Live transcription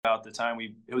about the time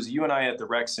it was you and I at the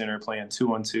rec center playing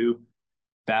 2-on-2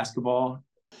 basketball.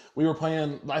 We were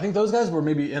playing. I think those guys were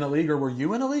maybe in a league, or were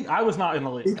you in a league? I was not in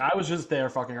a league. I was just there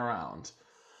fucking around.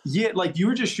 Yeah, like you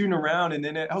were just shooting around, and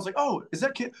then I was like, "Oh, is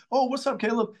that kid? Oh, what's up,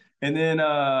 Caleb?" And then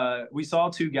we saw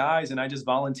two guys, and I just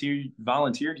volunteered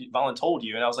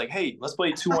you, and I was like, "Hey, let's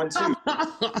play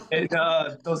 2-on-2." And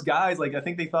those guys, like, I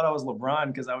think they thought I was LeBron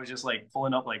because I was just like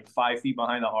pulling up like 5 feet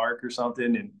behind the arc or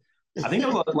something. And I think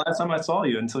that was the last time I saw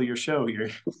you until your show here.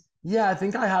 Yeah, I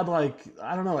think I had like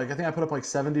I don't know, like I think I put up like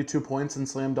 72 points in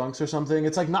slam dunks or something.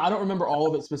 It's like not, I don't remember all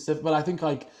of it specific, but I think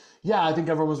like yeah, I think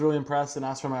everyone was really impressed and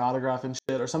asked for my autograph and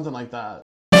shit or something like that.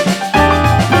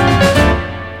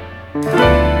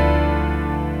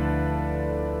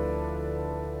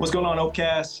 What's going on,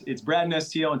 OpeCast? It's Brad and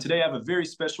STL, and today I have a very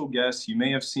special guest. You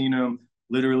may have seen him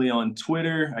literally on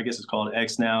Twitter. I guess it's called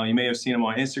X now. You may have seen him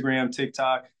on Instagram,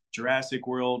 TikTok, Jurassic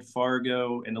World,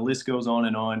 Fargo, and the list goes on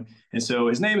and on. And so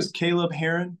his name is Caleb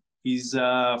Hearon. He's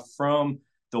from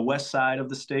the west side of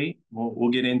the state.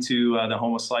 We'll get into the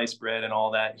home of sliced bread and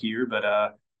all that here.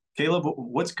 But Caleb,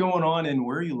 what's going on and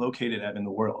where are you located at in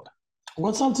the world?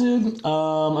 What's up, dude?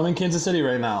 I'm in Kansas City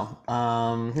right now.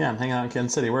 Yeah, I'm hanging out in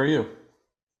Kansas City. Where are you?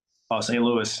 Oh, St.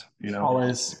 Louis, you know.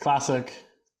 Always classic.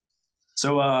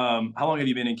 So, how long have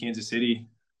you been in Kansas City?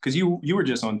 Because you were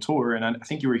just on tour, and I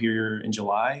think you were here in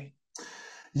July.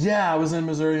 Yeah, I was in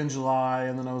Missouri in July,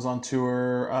 and then I was on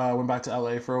tour. Went back to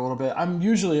LA for a little bit. I'm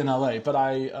usually in LA, but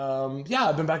yeah,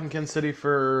 I've been back in Kansas City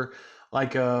for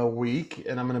like a week,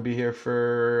 and I'm gonna be here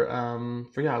for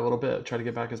yeah, a little bit. Try to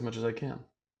get back as much as I can.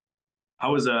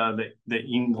 How was the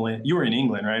England? You were in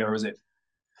England, right? Or was it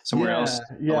somewhere Yeah, else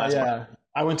the yeah, last part? yeah.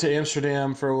 I went to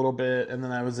Amsterdam for a little bit, and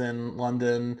then I was in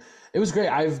London. It was great.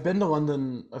 I've been to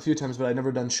London a few times, but I'd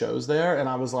never done shows there. And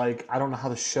I was like, I don't know how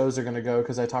the shows are going to go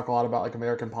because I talk a lot about like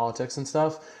American politics and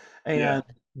stuff. Yeah. And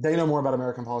they know more about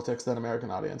American politics than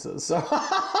American audiences. So,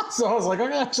 so I was like,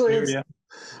 okay, actually, it's Yeah.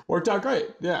 worked out great.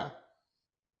 Yeah.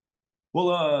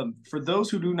 Well, for those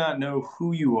who do not know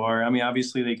who you are, I mean,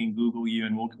 obviously they can Google you,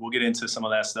 and we'll get into some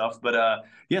of that stuff. But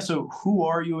yeah, so who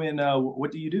are you, and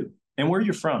what do you do, and where are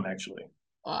you from, actually?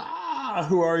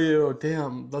 Who are you?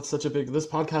 Damn, that's such a big. This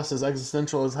podcast is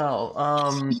existential as hell.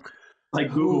 Like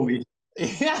Google Who? me.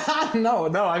 Yeah, no,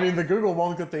 no. I mean, the Google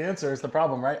won't get the answer. Is the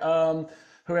problem, right?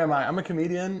 Who am I? I'm a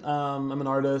comedian. I'm an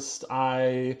artist.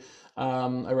 I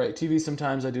write TV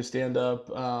sometimes. I do stand up.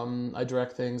 I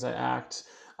direct things. I act.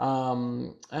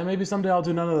 And maybe someday I'll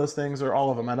do none of those things or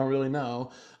all of them. I don't really know.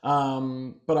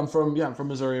 But I'm from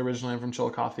Missouri originally. I'm from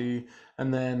Chillicothe,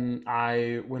 and then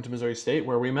I went to Missouri State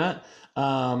where we met.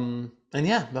 And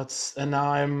yeah, and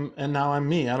now I'm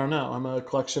me. I don't know. I'm a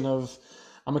collection of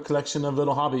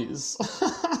little hobbies.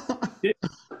 Yeah.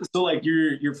 So like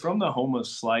you're from the home of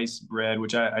sliced bread,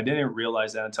 which I didn't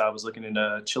realize that until I was looking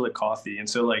into Chillicothe. And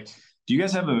so like, do you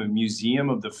guys have a museum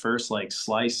of the first like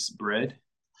sliced bread?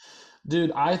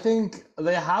 Dude, I think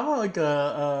they have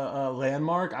a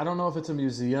landmark. I don't know if it's a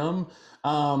museum,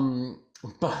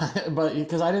 but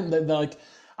because I didn't like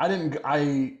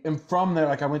I am from there.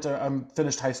 Like I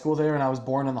finished high school there, and I was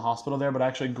born in the hospital there. But I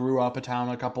actually grew up a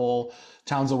couple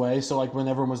towns away. So like when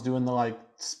everyone was doing the like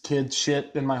kid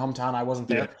shit in my hometown, I wasn't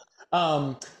Yeah.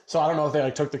 there. So I don't know if they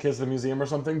like took the kids to the museum or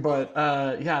something. But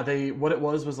yeah, they what it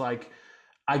was like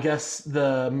I guess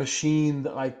the machine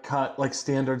that like cut like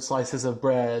standard slices of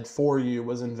bread for you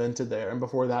was invented there. And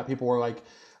before that, people were like,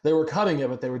 they were cutting it,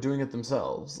 but they were doing it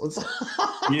themselves.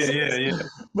 Yeah, yeah, yeah.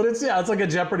 But it's yeah, it's like a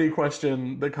Jeopardy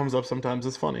question that comes up sometimes.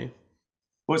 It's funny.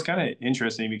 Well, it's kind of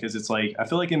interesting because it's like I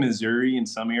feel like in Missouri, in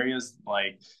some areas,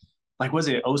 like was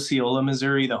it Osceola,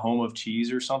 Missouri, the home of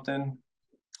cheese or something?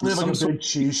 We have like Some a sort. big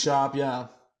cheese shop. Yeah.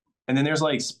 And then there's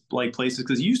like places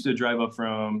because you used to drive up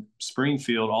from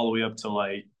Springfield all the way up to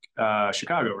like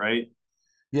Chicago, right?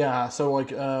 Yeah. So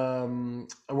like, what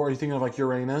are you thinking of like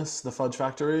Uranus, the fudge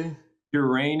factory?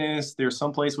 Uranus. There's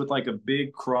some place with like a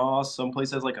big cross. Some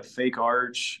place has like a fake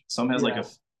arch. Some has like Yeah. a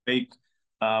fake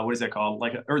what is that called?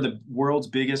 Or the world's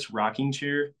biggest rocking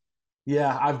chair.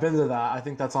 Yeah, I've been to that. I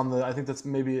think that's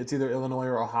maybe it's either Illinois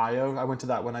or Ohio. I went to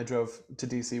that when I drove to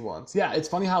DC once. Yeah, it's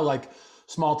funny how like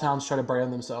small towns try to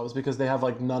brand themselves because they have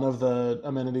like none of the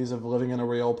amenities of living in a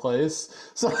real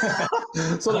place. So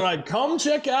so they're like, "Come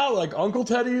check out like Uncle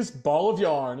Teddy's ball of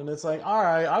yarn." And it's like, "All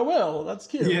right, I will. That's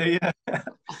cute." Yeah, yeah.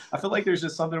 I feel like there's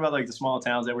just something about like the small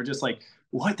towns that were just like,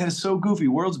 what? That is so goofy.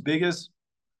 World's biggest,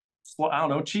 I don't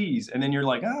know, cheese. And then you're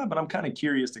like, but I'm kind of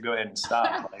curious to go ahead and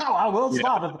stop. Like, I will you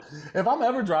stop if I'm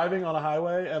ever driving on a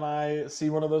highway and I see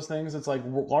one of those things. It's like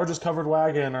largest covered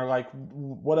wagon or like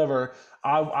whatever.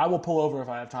 I will pull over if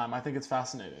I have time. I think it's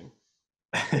fascinating.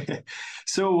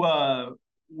 So,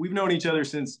 we've known each other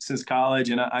since college,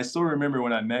 and I still remember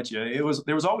when I met you.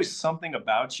 There was always something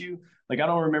about you. Like I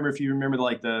don't remember if you remember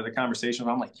like the conversation.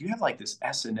 But I'm like, you have like this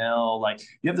SNL, like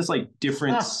you have this like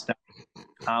different style of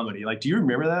comedy. Like, do you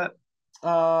remember that? Yeah,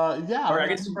 I Or I mean, I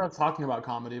guess remember us talking about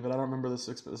comedy, but I don't remember this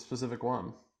specific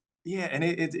one. yeah, and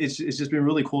it's just been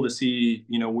really cool to see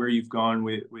where you've gone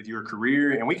with your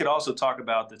career, and we could also talk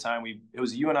about the time we it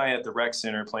was you and I at the rec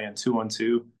center playing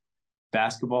 2-on-2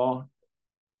 basketball.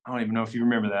 I don't even know if you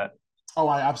remember that. Oh,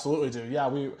 I absolutely do. Yeah,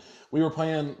 we were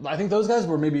playing. I think those guys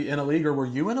were maybe in a league, or were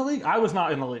you in a league? I was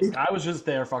not in a league. I was just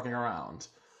there fucking around.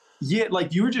 Yeah,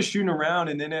 like you were just shooting around,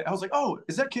 and then I was like, "Oh,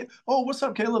 is that kid? Oh, what's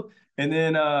up, Caleb?" And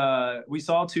then we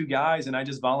saw two guys, and I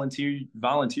just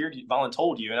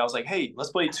voluntold you, and I was like, "Hey,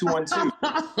 let's play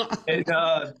 2-on-2."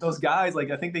 And those guys, like,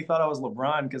 I think they thought I was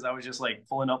LeBron because I was just like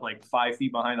pulling up like 5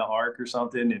 feet behind the arc or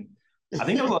something. And I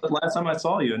think that was the last time I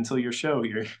saw you until your show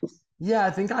here. Yeah,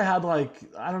 I think I had like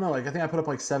I don't know, like I think I put up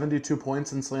like 72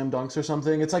 points in slam dunks or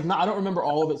something. It's like not, I don't remember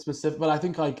all of it specific, but I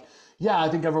think like yeah, I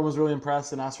think everyone was really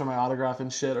impressed and asked for my autograph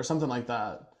and shit or something like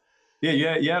that. Yeah,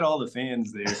 yeah, you had all the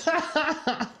fans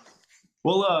there.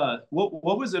 Well,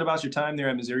 what was it about your time there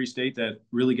at Missouri State that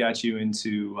really got you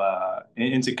into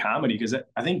comedy? Because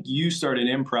I think you started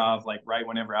improv like right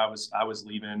whenever I was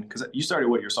leaving. Because you started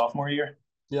what, your sophomore year?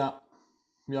 Yeah.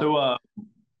 So Yep.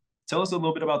 tell us a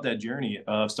little bit about that journey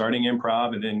of starting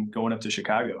improv and then going up to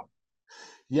Chicago.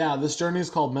 Yeah, this journey is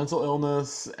called mental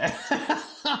illness.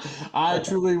 I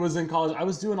truly was in college. I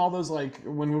was doing all those like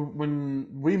when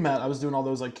we met, I was doing all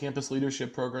those like campus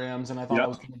leadership programs, and I thought I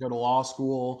was Yep. going to go to law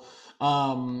school.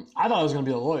 I thought I was going to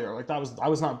be a lawyer. Like that was I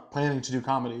was not planning to do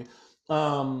comedy.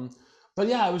 Um, but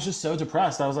yeah, I was just so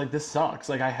depressed. I was like, this sucks.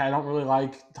 Like I don't really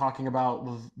like talking about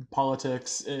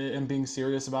politics and being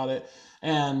serious about it,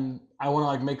 and I want to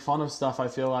like make fun of stuff. I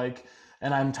feel like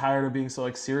and I'm tired of being so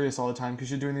like serious all the time because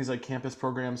you're doing these like campus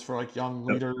programs for like young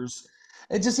Yep. leaders.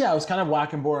 It just yeah, it was kind of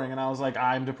whack and boring, and I was like,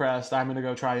 I'm depressed. I'm gonna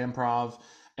go try improv.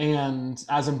 And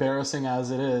as embarrassing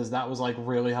as it is, that was like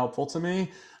really helpful to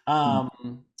me. Mm.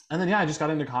 And then yeah, I just got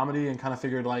into comedy and kind of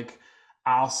figured like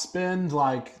I'll spend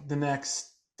like the next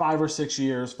 5 or 6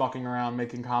 years fucking around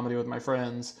making comedy with my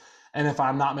friends. And if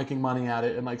I'm not making money at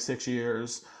it in like 6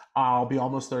 years, I'll be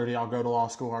almost 30. I'll go to law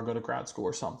school or I'll go to grad school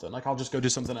or something. Like I'll just go do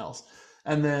something else.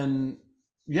 And then,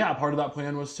 yeah, part of that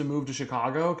plan was to move to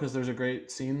Chicago because there's a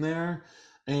great scene there.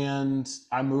 And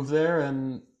I moved there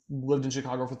and lived in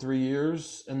Chicago for 3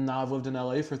 years. And now I've lived in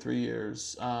LA for 3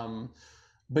 years.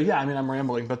 But yeah, I mean, I'm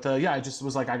rambling. But yeah, I just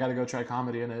was like, I got to go try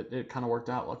comedy. And it kind of worked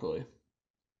out, luckily.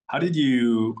 How did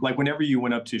you like whenever you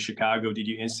went up to Chicago? Did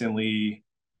you instantly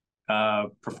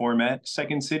perform at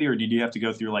Second City, or did you have to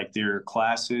go through like their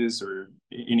classes or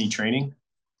any training?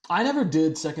 I never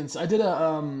did second. I did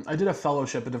a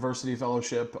fellowship, a diversity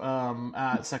fellowship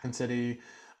at Second City,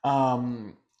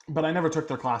 but I never took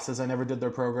their classes. I never did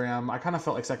their program. I kind of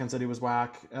felt like Second City was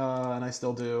whack, and I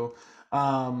still do.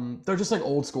 They're just like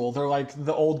old school. They're like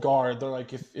the old guard. They're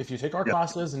like if you take our Yeah.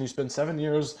 classes and you spend 7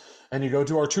 years and you go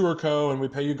to our tour co and we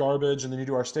pay you garbage, and then you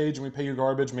do our stage and we pay you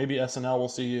garbage, maybe SNL will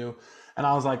see you. And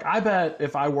I was like, I bet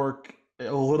if I work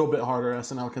a little bit harder,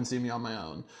 SNL can see me on my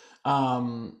own.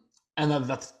 Um, and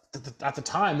that's at the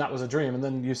time that was a dream, and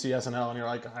then you see SNL and you're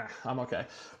like, ah, I'm okay.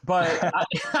 But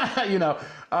you know,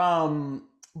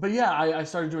 but yeah, I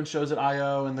started doing shows at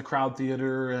IO and the Crowd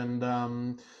Theater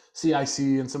and CIC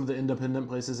and some of the independent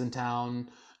places in town,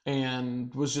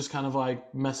 and was just kind of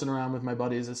like messing around with my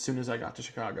buddies as soon as I got to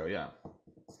Chicago. Yeah.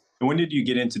 And when did you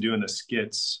get into doing the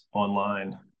skits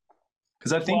online?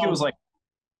 Because I think it was Well,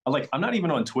 like I'm not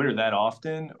even on Twitter that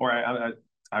often, or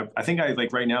I think I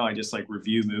like right now I just like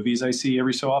review movies I see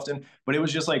every so often. But it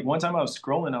was just like one time I was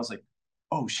scrolling, I was like,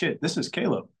 oh shit, this is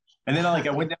Caleb. And then I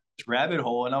went down this rabbit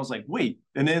hole and I was like, wait.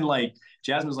 And then like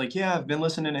Jasmine was like, yeah, I've been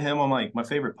listening to him on like my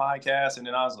favorite podcast. And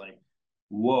then I was like,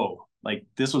 whoa, like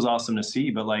this was awesome to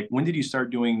see. But like when did you start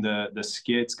doing the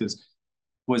skits? Because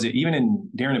was it even in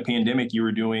during the pandemic you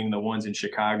were doing the ones in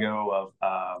Chicago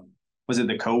of was it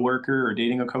the coworker or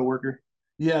dating a coworker?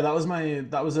 yeah, that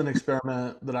was an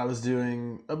experiment that I was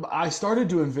doing. I started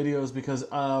doing videos because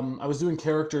I was doing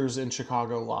characters in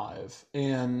Chicago live,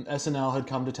 and SNL had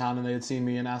come to town and they had seen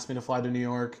me and asked me to fly to New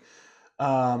York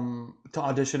to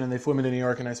audition, and they flew me to New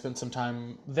York, and I spent some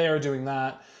time there doing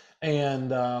that.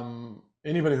 And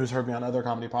anybody who's heard me on other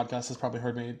comedy podcasts has probably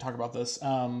heard me talk about this.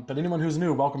 But anyone who's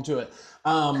new, welcome to it.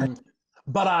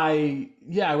 But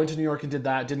yeah, I went to New York and did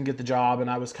that. Didn't get the job, and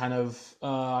I was kind of,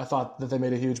 I thought that they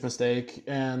made a huge mistake,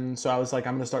 and so I was like,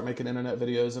 I'm gonna start making internet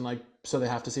videos, and like, so they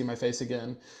have to see my face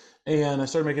again. And I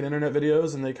started making internet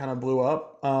videos, and they kind of blew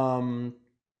up What,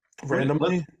 let,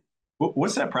 randomly.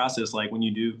 What's that process like when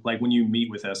you do like when you meet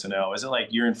with SNL? Is it like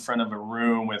you're in front of a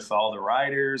room with all the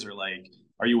writers, or like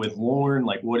are you with Lauren?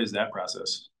 Like what is that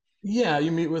process? Yeah,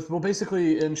 you meet with, well,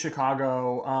 basically in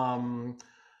Chicago,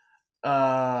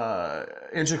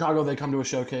 in Chicago, they come to a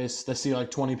showcase. They see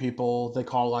like 20 people. They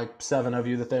call like seven of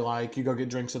you that they like. You go get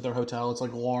drinks at their hotel. It's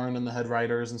like Lauren and the head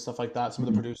writers and stuff like that, some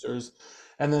of the Mhm. producers.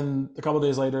 And then a couple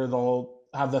days later, they'll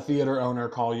have the theater owner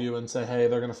call you and say, hey,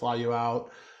 they're going to fly you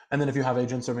out. And then if you have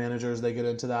agents or managers, they get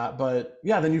into that. But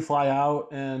yeah, then you fly out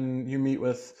and you meet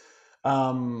with,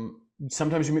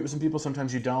 sometimes you meet with some people,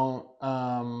 sometimes you don't.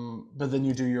 But then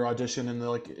you do your audition in the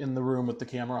like in the room with the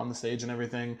camera on the stage and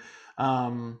everything.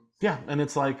 Yeah, and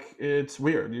it's like it's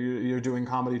weird. You're doing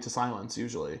comedy to silence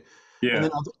usually, and Yeah,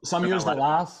 then some they're not years they laughing.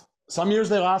 laugh. Some years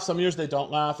they laugh. Some years they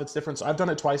don't laugh. It's different. So I've done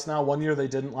it twice now. One year they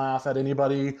didn't laugh at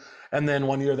anybody, and then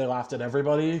one year they laughed at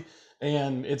everybody.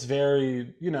 And it's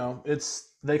very, it's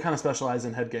they kind of specialize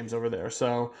in head games over there.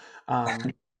 So,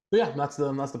 but yeah, that's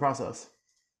the process.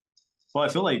 Well, I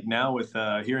feel like now with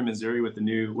here in Missouri with the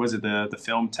new was it the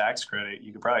film tax credit,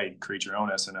 you could probably create your own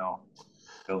SNL.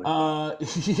 Really.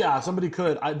 Yeah, somebody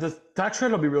could. The tax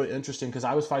credit will be really interesting because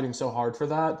I was fighting so hard for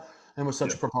that and was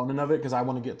such Yeah. a proponent of it because I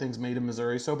want to get things made in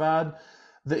Missouri so bad.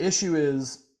 The issue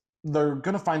is they're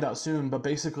going to find out soon, but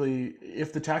basically,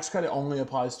 if the tax credit only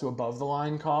applies to above the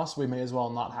line costs, we may as well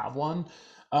not have one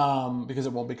because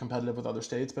it won't be competitive with other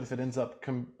states. But if it ends up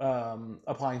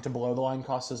applying to below the line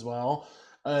costs as well,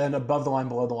 and above the line,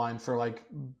 below the line for like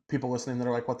people listening that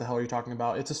are like, what the hell are you talking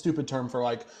about? It's a stupid term for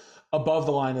like above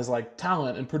the line is like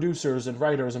talent and producers and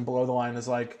writers, and below the line is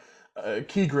like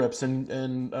key grips and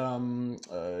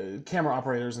camera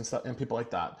operators and stuff and people like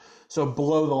that. So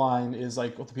below the line is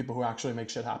like with the people who actually make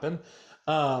shit happen.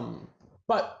 Um,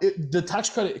 the tax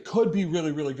credit could be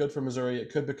really really good for Missouri.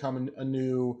 It could become a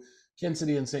new Kansas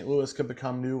City and St. Louis could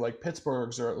become new like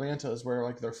Pittsburghs or Atlantas where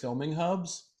like they're filming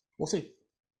hubs. We'll see.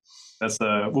 That's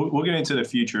the we'll get into the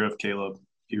future of Caleb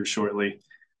here shortly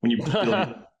when you build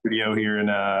your studio here in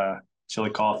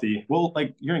Chillicothe. Well,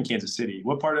 like you're in Kansas City.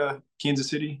 What part of Kansas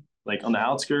City? Like on the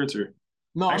outskirts or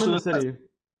No, I'm in actually the city.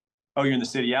 oh, you're in the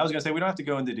city. Yeah, I was gonna say we don't have to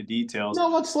go into the details. No,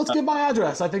 let's Uh, get my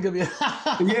address. I think it'd be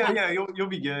yeah, you'll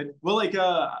be good. Well, like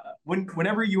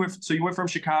whenever you went so you went from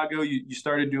Chicago, you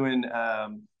started doing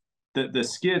the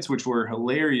skits which were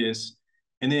hilarious,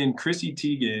 and then Chrissy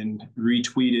Teigen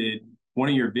retweeted one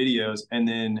of your videos, and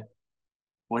then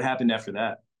what happened after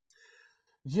that?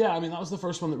 Yeah, I mean that was the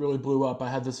first one that really blew up. I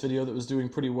had this video that was doing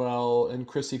pretty well, and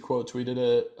Chrissy quote tweeted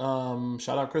it.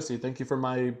 Shout out Chrissy, thank you for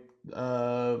my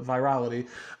virality.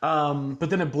 But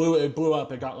then it blew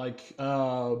up. It got like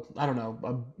I don't know,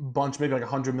 a bunch, maybe like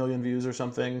 100 million views or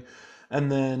something,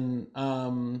 and then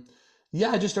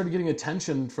yeah, I just started getting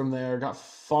attention from there. Got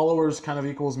followers kind of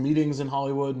equals meetings in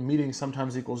Hollywood. Meetings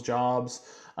sometimes equals jobs.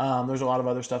 There's a lot of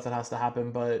other stuff that has to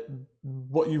happen, but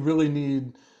what you really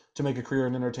need to make a career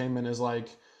in entertainment is like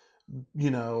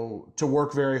to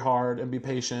work very hard and be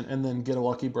patient and then get a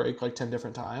lucky break like 10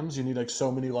 different times. You need like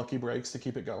so many lucky breaks to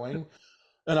keep it going.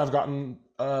 And I've gotten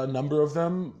a number of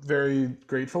them very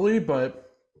gratefully,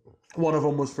 but one of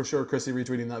them was for sure Chrissy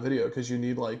retweeting that video because you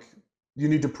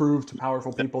need to prove to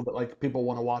powerful people that like people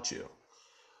want to watch you.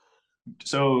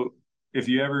 So, if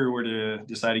you ever were to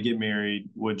decide to get married,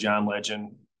 would John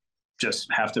Legend just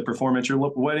have to perform at your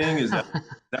wedding? Is that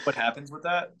what happens with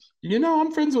that?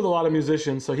 I'm friends with a lot of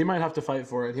musicians, so he might have to fight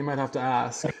for it. He might have to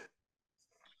ask.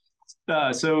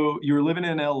 So you were living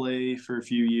in LA for a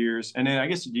few years, and then I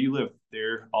guess do you live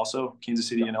there also, Kansas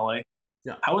City Yeah. and LA?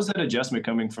 Yeah. How was that adjustment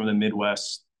coming from the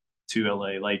Midwest to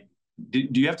LA? Like, do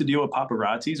you have to deal with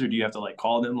paparazzis, or do you have to like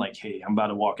call them like, "Hey, I'm about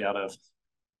to walk out of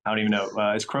I don't even know.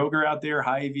 Is Kroger out there?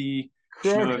 Hy-Vee,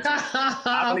 Schnucks?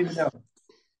 I don't even know.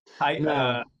 Hi,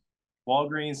 No.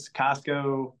 Walgreens,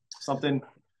 Costco, something.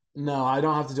 No, I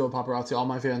don't have to deal with paparazzi. All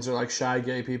my fans are like shy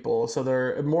gay people. So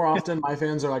they're more often my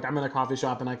fans are like, I'm in a coffee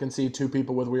shop and I can see two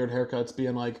people with weird haircuts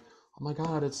being like, oh my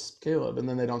God, it's Caleb. And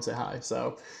then they don't say hi.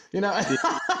 So, You're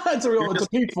it's a just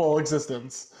peaceful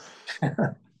existence.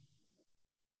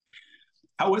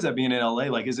 how was that being in LA?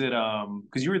 Like, is it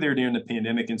because you were there during the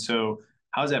pandemic, and so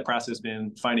how's that process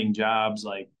been finding jobs?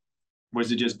 Like,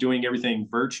 was it just doing everything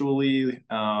virtually?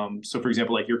 So, for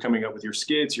example, like you're coming up with your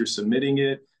skits, you're submitting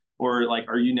it, or like,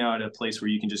 are you now at a place where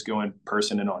you can just go in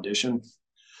person and audition?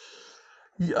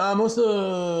 Yeah, most of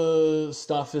the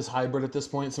stuff is hybrid at this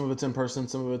point. Some of it's in person,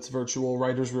 some of it's virtual.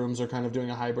 Writers' rooms are kind of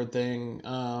doing a hybrid thing.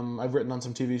 I've written on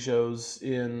some TV shows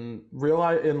in real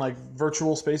life, in like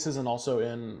virtual spaces, and also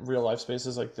in real life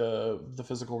spaces, like the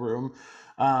physical room.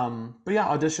 But yeah,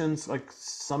 auditions. Like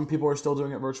some people are still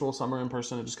doing it virtual, some are in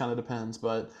person. It just kind of depends.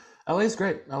 But LA is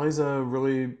great. LA is a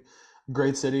really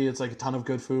Great city. It's like a ton of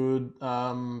good food.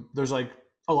 There's like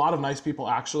a lot of nice people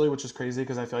actually, which is crazy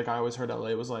because I feel like I always heard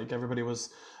LA was like everybody was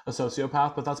a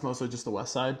sociopath, but that's mostly just the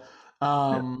West Side.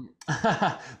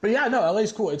 Yeah. But yeah, no,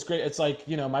 LA's cool. It's great. It's like,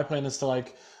 my plan is to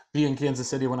like be in Kansas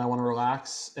City when I want to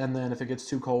relax, and then if it gets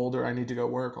too cold or I need to go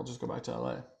work, I'll just go back to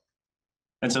LA.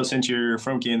 And so since you're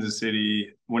from Kansas City,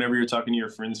 whenever you're talking to your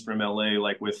friends from LA,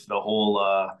 like with the whole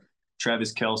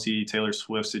Travis Kelsey, Taylor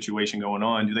Swift situation going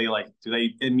on, do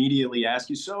they immediately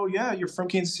ask you, so yeah, you're from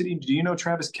Kansas City. Do you know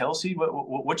Travis Kelsey?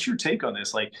 What's your take on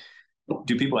this? Like,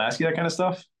 do people ask you that kind of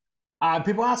stuff?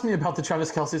 People ask me about the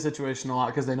Travis Kelsey situation a lot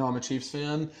because they know I'm a Chiefs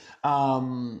fan.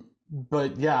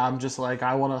 But yeah, I'm just like,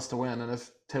 I want us to win. And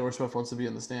if Taylor Swift wants to be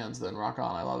in the stands, then rock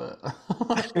on. I love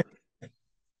it.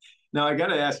 Now I got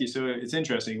to ask you. So it's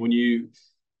interesting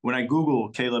when I Google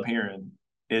Caleb Hearon,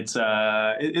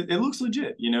 it looks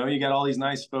legit. You know, you got all these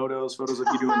nice photos of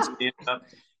you doing stand up,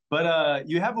 but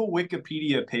you have a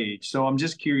Wikipedia page. So I'm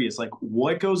just curious, like,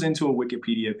 what goes into a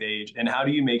Wikipedia page, and how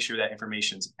do you make sure that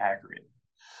information's accurate?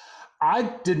 I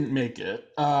didn't make it.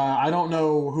 I don't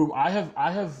know who I have.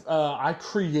 I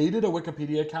created a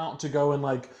Wikipedia account to go and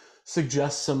like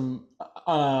suggest some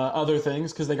other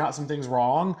things because they got some things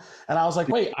wrong, and I was like,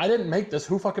 wait, I didn't make this.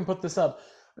 Who fucking put this up?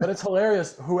 But it's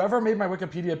hilarious. Whoever made my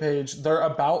Wikipedia page, their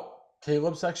about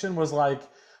Caleb section was like,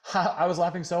 I was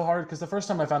laughing so hard because the first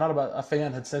time I found out about a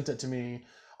fan had sent it to me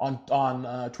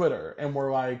on Twitter, and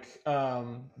we're like,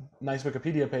 nice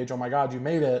Wikipedia page. Oh my God, you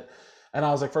made it. And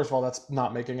I was like, first of all, that's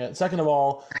not making it. Second of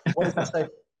all, what does that say?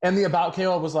 And the about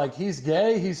Caleb was like, he's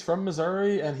gay, he's from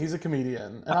Missouri, and he's a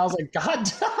comedian. And I was like, God,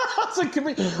 I was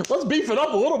like, let's beef it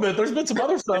up a little bit. There's been some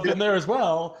other stuff in there as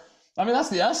well. I mean, that's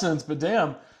the essence, but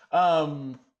damn.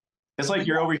 It's like But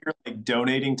you're over here like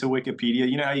donating to Wikipedia.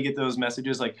 You know how you get those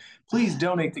messages like, please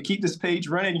donate to keep this page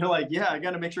running. You're like, yeah, I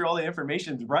got to make sure all the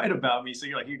information's right about me. So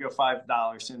you're like, you go $5,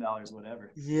 $10,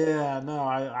 whatever. yeah, no,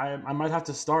 I might have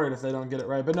to start if they don't get it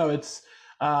right. But no, it's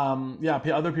yeah,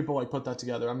 other people like put that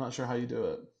together. I'm not sure how you do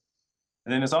it.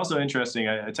 And then it's also interesting.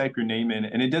 I type your name in,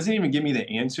 and it doesn't even give me the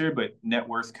answer, but net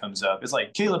worth comes up. It's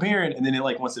like Caleb Heron, and then it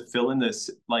like wants to fill in this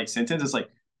like sentence. It's like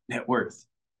net worth.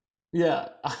 Yeah.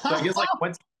 So I guess like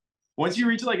once you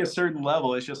reach like a certain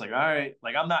level, it's just like, all right,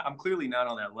 like I'm clearly not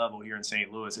on that level here in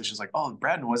St. Louis. It's just like, oh,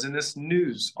 Braden was in this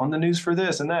news on the news for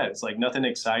this and that. It's like nothing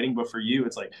exciting, but for you,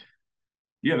 it's like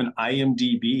you have an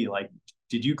IMDb. Like,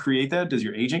 did you create that? Does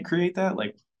your agent create that?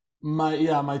 Like,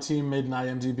 My team made an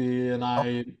IMDb and oh,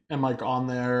 I am like on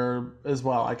there as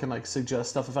well. I can like suggest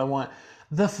stuff if I want.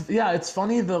 Yeah, it's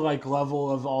funny the like level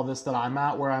of all this that I'm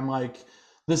at where I'm like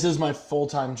this is my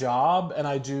full-time job and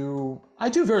I do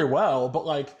very well, but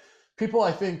like people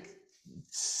I think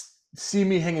see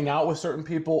me hanging out with certain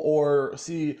people or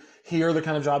hear the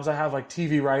kind of jobs I have like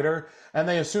TV writer and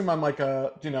they assume I'm like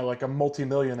like a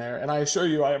multimillionaire and I assure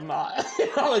you I am not.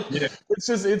 Like yeah,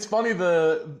 it's funny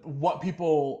the what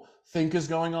people think is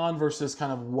going on versus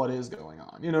kind of what is going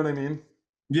on. You know what I mean?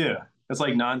 yeah. It's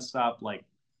like nonstop. Like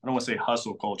I don't want to say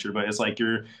hustle culture, but it's like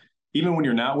you're even when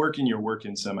you're not working, you're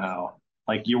working somehow.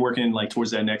 Like you're working like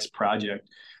towards that next project.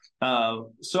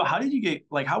 So how did you get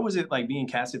like how was it like being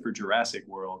casted for Jurassic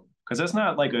World? Because that's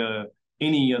not like a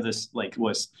any of this like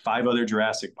was five other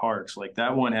Jurassic Parks. Like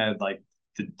that one had like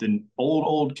the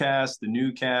old cast, the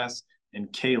new cast,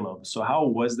 and Caleb. So how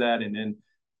was that? And then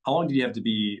how long did you have to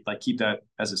be like keep that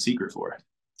as a secret for?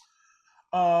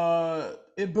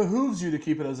 It behooves you to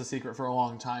keep it as a secret for a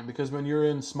long time because when you're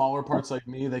in smaller parts like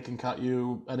me, they can cut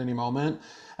you at any moment.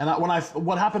 And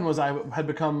what happened was I had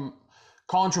become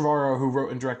Colin Trevorrow, who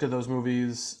wrote and directed those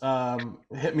movies,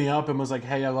 hit me up and was like,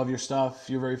 "Hey, I love your stuff.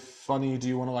 You're very funny. Do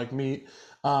you want to like meet?"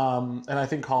 And I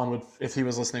think Colin would, if he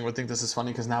was listening, would think this is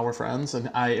funny because now we're friends,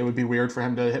 and it would be weird for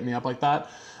him to hit me up like that.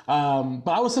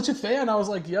 But I was such a fan. I was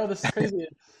like, "Yo, this is crazy."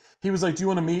 He was like, "Do you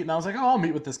want to meet?" And I was like, "Oh, I'll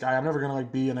meet with this guy. I'm never gonna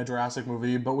like be in a Jurassic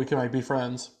movie, but we can like be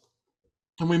friends."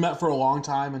 And we met for a long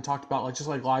time and talked about like just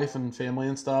like life and family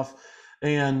and stuff,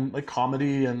 and like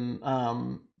comedy and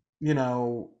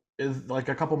like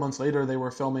a couple months later they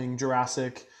were filming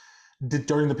Jurassic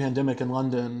during the pandemic in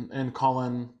London, and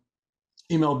Colin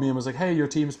emailed me and was like, "Hey, your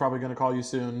team's probably going to call you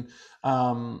soon.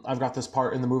 I've got this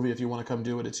part in the movie. If you want to come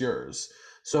do it, it's yours."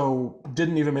 So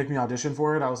didn't even make me audition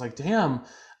for it. I was like, "Damn."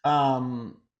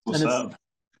 What's And it's up?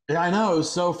 Yeah, I know it was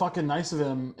so fucking nice of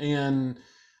him, and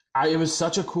it was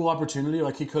such a cool opportunity.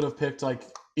 Like he could have picked like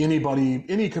anybody,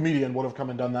 any comedian would have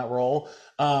come and done that role.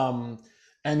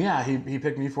 And yeah, he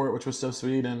picked me for it, which was so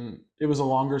sweet. And it was a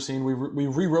longer scene. We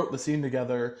rewrote the scene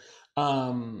together,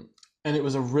 and it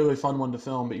was a really fun one to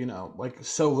film. But like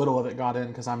so little of it got in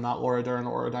because I'm not Laura Dern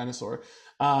or a dinosaur.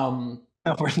 Um,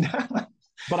 We're not.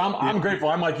 But Yeah. I'm grateful.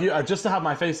 I'm like you, just to have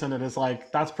my face in it is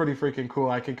like that's pretty freaking cool.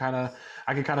 I could kind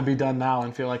of be done now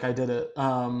and feel like I did it.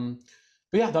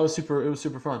 But yeah, that was super. It was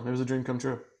super fun. It was a dream come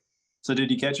true. So did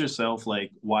you catch yourself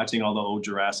like watching all the old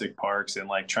Jurassic Parks and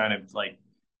like trying to like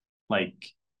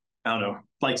I don't know,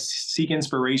 like seek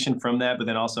inspiration from that, but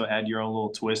then also add your own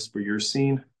little twist for your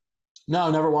scene?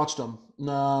 No, never watched them.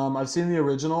 I've seen the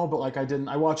original, but like I didn't.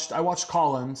 I watched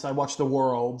Collins. I watched the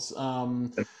Worlds.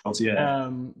 Yeah.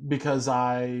 Because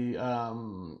I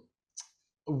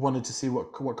wanted to see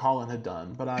what Colin had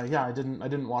done. But I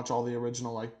didn't watch all the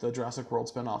original like the Jurassic World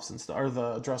spinoffs and stuff or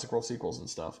the Jurassic World sequels and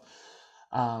stuff.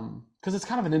 Because it's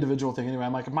kind of an individual thing anyway.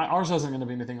 I'm like my ours isn't going to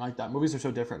be anything like that. Movies are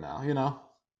so different now, you know.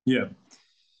 Yeah.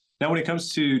 Now, when it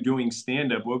comes to doing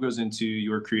stand up, what goes into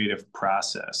your creative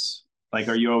process? Like,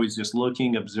 are you always just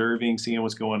looking, observing, seeing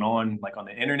what's going on, like on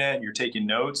the internet? You're taking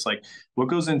notes. Like, what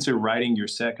goes into writing your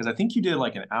set? Because I think you did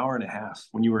like an hour and a half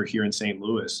when you were here in St.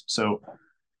 Louis. So,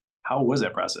 how was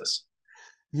that process?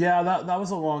 Yeah, that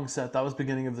was a long set. That was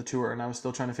beginning of the tour, and I was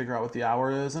still trying to figure out what the hour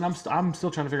is, and I'm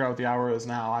still trying to figure out what the hour is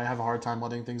now. I have a hard time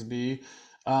letting things be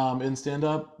in stand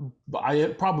up. But I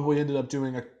probably ended up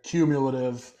doing a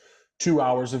cumulative 2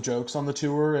 hours of jokes on the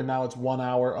tour, and now it's 1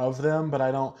 hour of them. But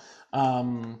I don't,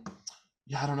 um,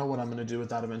 yeah, I don't know what I'm gonna do with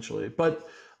that eventually. But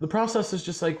the process is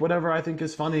just like whatever I think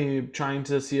is funny, trying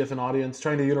to see if an audience,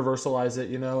 trying to universalize it,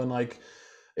 you know, and like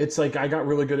it's like I got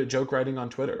really good at joke writing on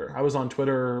Twitter. I was on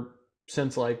Twitter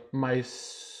since like my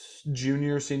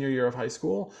junior, senior year of high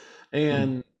school. Mhm.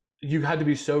 And you had to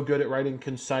be so good at writing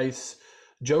concise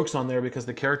jokes on there because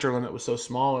the character limit was so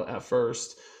small at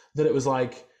first that it was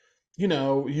like, you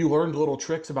know, you learned little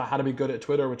tricks about how to be good at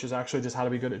Twitter, which is actually just how to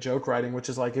be good at joke writing, which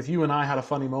is like if you and I had a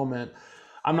funny moment,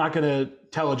 I'm not going to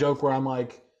tell a joke where I'm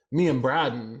like, me and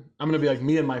Braden. I'm going to be like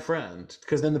me and my friend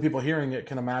because then the people hearing it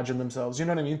can imagine themselves. You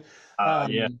know what I mean?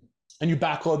 Yeah. And you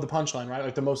backload the punchline, right?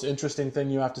 Like the most interesting thing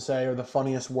you have to say, or the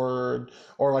funniest word,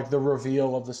 or like the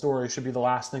reveal of the story should be the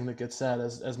last thing that gets said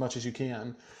as much as you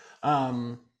can.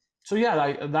 Um, so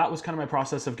yeah, that was kind of my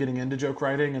process of getting into joke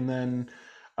writing, and then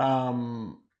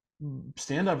um,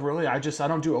 stand up. Really, I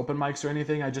don't do open mics or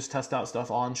anything. I just test out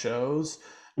stuff on shows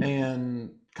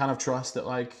and kind of trust that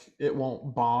like it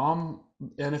won't bomb,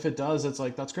 and if it does, it's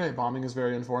like that's great. Bombing is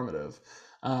very informative.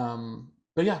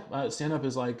 But yeah, stand up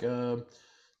is like.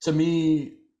 To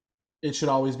me, it should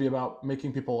always be about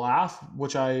making people laugh,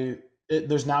 which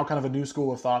there's now kind of a new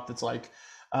school of thought that's like,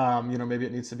 you know, maybe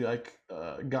it needs to be like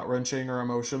gut wrenching or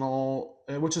emotional,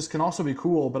 which is can also be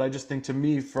cool. But I just think to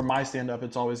me, for my stand up,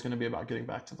 it's always going to be about getting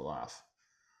back to the laugh.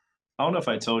 I don't know if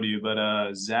I told you,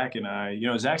 but Zach and I,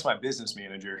 Zach's my business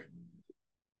manager.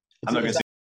 I'm not gonna Is that,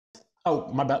 say.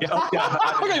 oh, my bad. Yeah, oh, yeah.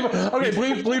 Okay, okay,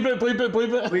 bleep it, bleep it,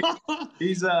 bleep We- it.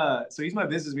 he's my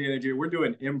business manager. We're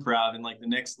doing improv, and like the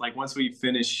next like once we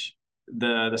finish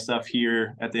the stuff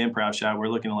here at the improv shop, we're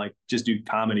looking to like just do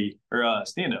comedy or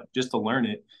stand up just to learn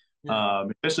it. Yeah.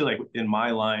 Especially like in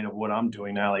my line of what I'm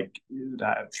doing now, like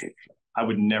that I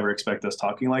would never expect us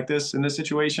talking like this in this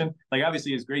situation. Like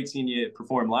obviously it's great seeing you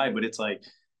perform live, but it's like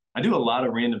I do a lot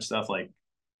of random stuff like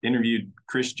interviewed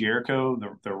Chris Jericho,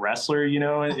 the wrestler,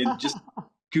 and just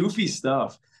goofy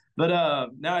stuff. But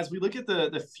now, as we look at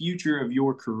the future of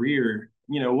your career,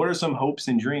 what are some hopes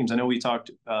and dreams? I know we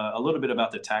talked a little bit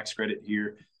about the tax credit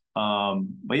here,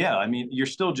 but yeah, I mean, you're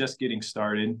still just getting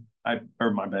started.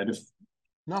 Or my bad, if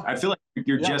No. I feel like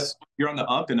Yeah. you're on the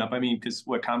up and up. I mean, because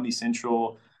what Comedy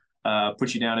Central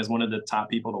puts you down as one of the top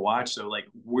people to watch. So, like,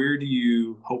 where do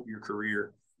you hope your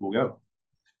career will go?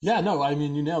 Yeah, no, I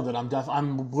mean you nailed it.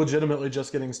 I'm legitimately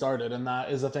just getting started, and that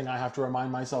is a thing I have to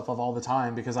remind myself of all the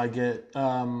time because I get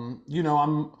you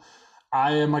know,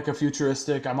 I am like a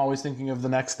futuristic. I'm always thinking of the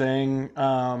next thing.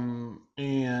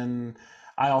 And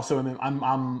I also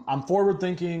am I'm forward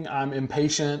thinking, I'm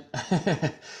impatient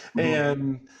Mm-hmm.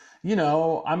 and you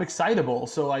know, I'm excitable.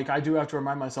 So like I do have to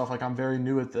remind myself like I'm very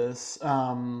new at this.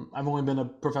 I've only been a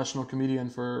professional comedian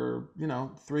for, you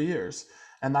know, 3 years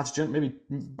and that's maybe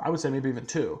I would say maybe even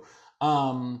two.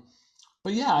 Um,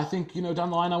 but yeah, I think you know down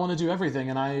the line I want to do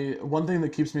everything, and I one thing that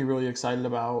keeps me really excited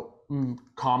about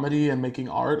comedy and making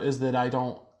art is that I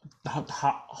don't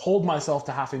hold myself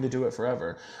to having to do it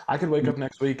forever. I could wake up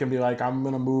next week and be like, I'm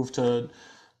gonna move to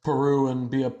Peru and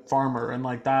be a farmer, and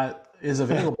like that is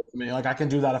available to me. Like I can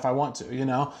do that if I want to, you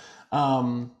know.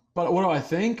 But what do I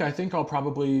think? I think I'll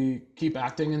probably keep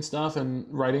acting and stuff and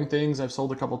writing things. I've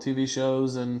sold a couple TV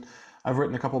shows and I've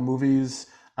written a couple movies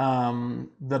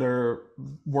that are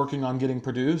working on getting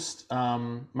produced.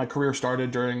 My career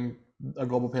started during a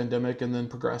global pandemic and then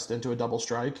progressed into a double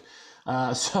strike.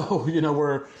 So you know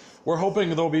we're hoping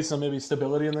there'll be some maybe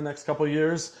stability in the next couple of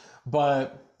years.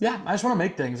 But yeah, I just want to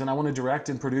make things and I want to direct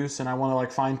and produce and I want to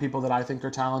like find people that I think are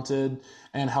talented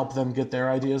and help them get their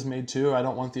ideas made too. I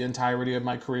don't want the entirety of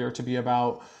my career to be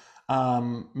about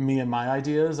me and my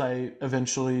ideas. I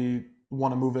eventually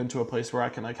want to move into a place where I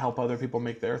can like help other people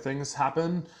make their things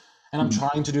happen. And I'm Mhm.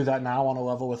 trying to do that now on a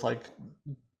level with like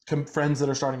friends that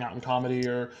are starting out in comedy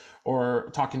or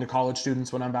talking to college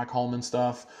students when I'm back home and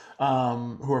stuff,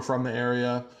 who are from the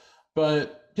area.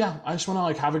 But yeah, I just want to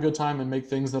like have a good time and make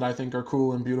things that I think are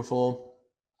cool and beautiful,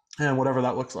 and whatever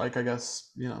that looks like. I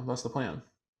guess that's the plan.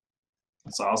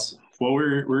 That's awesome. Well,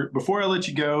 we're before I let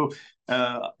you go,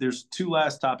 there's two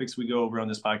last topics we go over on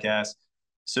this podcast.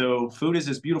 So, food is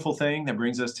this beautiful thing that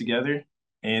brings us together.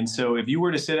 And so, if you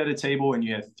were to sit at a table and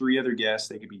you had three other guests,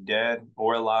 they could be dead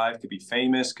or alive, could be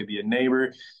famous, could be a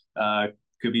neighbor, uh,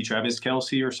 could be Travis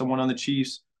Kelce or someone on the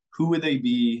Chiefs. Who would they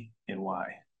be and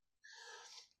why?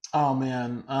 Oh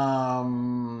man,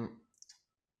 I'm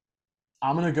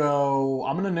gonna go.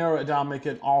 I'm gonna narrow it down, make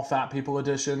it all fat people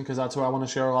edition because that's who I want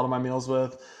to share a lot of my meals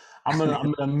with. I'm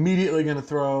immediately gonna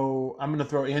throw. I'm gonna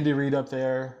throw Andy Reid up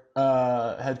there,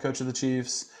 head coach of the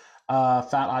Chiefs,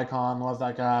 fat icon. Love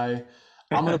that guy.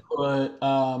 I'm gonna put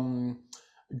Gabori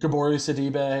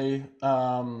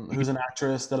Sidibe, who's an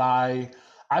actress that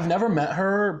I've never met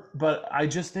her, but I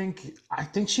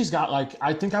think she's got like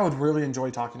I think I would really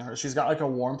enjoy talking to her. She's got like a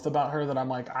warmth about her that I'm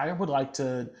like I would like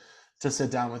to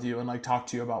sit down with you and like talk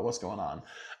to you about what's going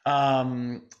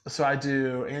on. So I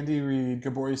do Andy Reid,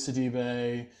 Gabori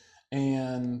Sidibe,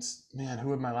 and man, who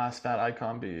would my last fat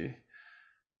icon be?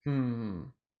 Hmm.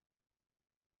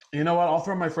 You know what? I'll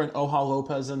throw my friend Oha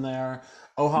Lopez in there.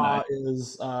 Nice. Oha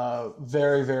is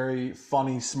very, very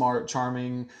funny, smart,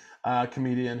 charming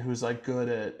comedian who's like good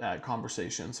at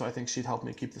conversation. So I think she'd help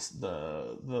me keep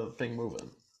the thing moving.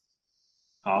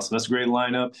 Awesome. That's a great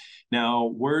lineup. Now,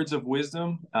 words of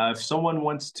wisdom. If someone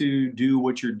wants to do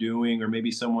what you're doing, or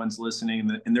maybe someone's listening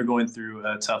and they're going through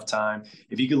a tough time,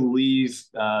 if you could leave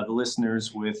the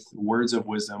listeners with words of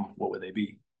wisdom, what would they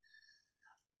be?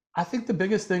 I think the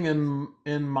biggest thing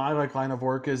in my like line of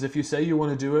work is if you say you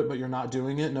want to do it but you're not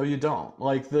doing it, no you don't.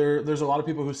 Like there's a lot of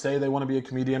people who say they want to be a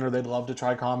comedian or they'd love to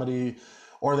try comedy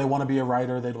or they want to be a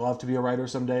writer, they'd love to be a writer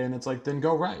someday and it's like then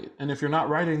go write. And if you're not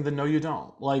writing then no you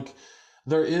don't. Like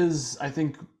there is I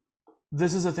think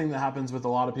this is a thing that happens with a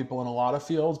lot of people in a lot of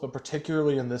fields, but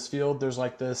particularly in this field there's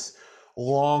like this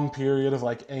long period of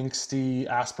like angsty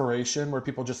aspiration where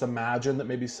people just imagine that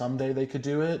maybe someday they could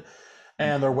do it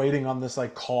and they're waiting on this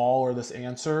like call or this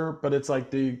answer, but it's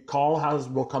like the call has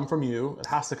will come from you, it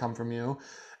has to come from you,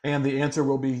 and the answer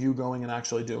will be you going and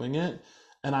actually doing it.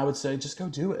 And I would say just go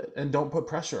do it and don't put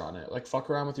pressure on it. Like fuck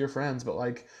around with your friends, but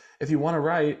like if you want to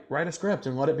write a script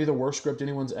and let it be the worst script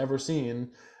anyone's ever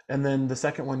seen, and then the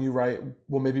second one you write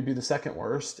will maybe be the second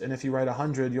worst, and if you write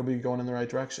 100 you'll be going in the right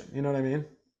direction. You know what I mean?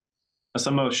 That's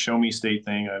the most show me state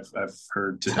thing I've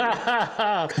heard today.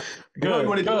 I know you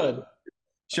want Good, to do it. good.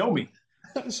 Show me.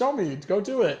 Show me, go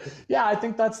do it. Yeah, I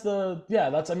think that's I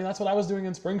mean that's what I was doing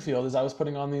in Springfield is I was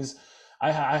putting on these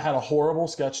I had a horrible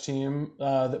sketch team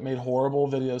that made horrible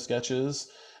video sketches,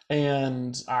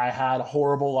 and I had a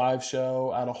horrible live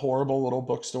show at a horrible little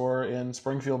bookstore in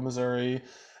Springfield, Missouri,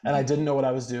 and I didn't know what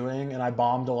I was doing and I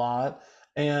bombed a lot.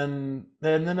 And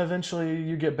then eventually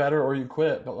you get better or you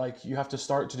quit, but like you have to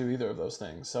start to do either of those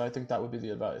things. So I think that would be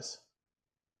the advice.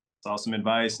 That's awesome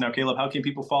advice. Now, Caleb, how can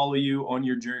people follow you on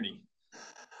your journey?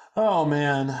 Oh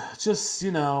man, just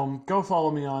go follow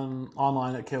me on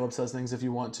online at Caleb Says Things if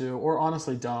you want to, or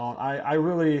honestly don't. I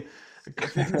really,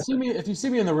 if you see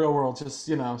me in the real world, just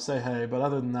say hey. But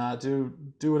other than that,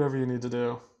 do whatever you need to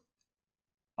do.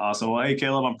 Awesome. Well, hey,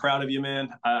 Caleb, I'm proud of you, man.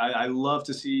 I love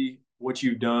to see what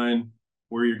you've done,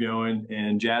 where you're going,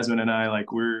 and Jasmine and I,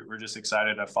 like, we're just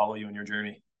excited to follow you on your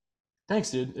journey.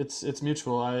 Thanks, dude. It's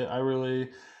mutual. I really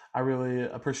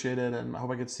appreciate it, and I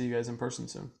hope I get to see you guys in person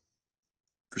soon.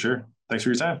 For sure. Thanks for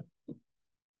your time.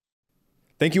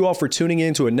 Thank you all for tuning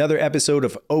in to another episode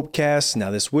of OpeCast. Now,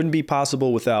 this wouldn't be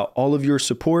possible without all of your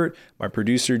support, my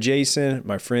producer, Jason,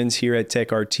 my friends here at Tech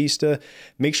Artista.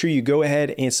 Make sure you go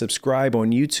ahead and subscribe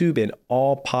on YouTube and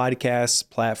all podcast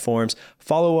platforms.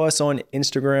 Follow us on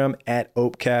Instagram at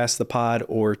OpeCast, the pod,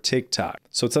 or TikTok.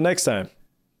 So until next time,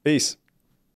 peace.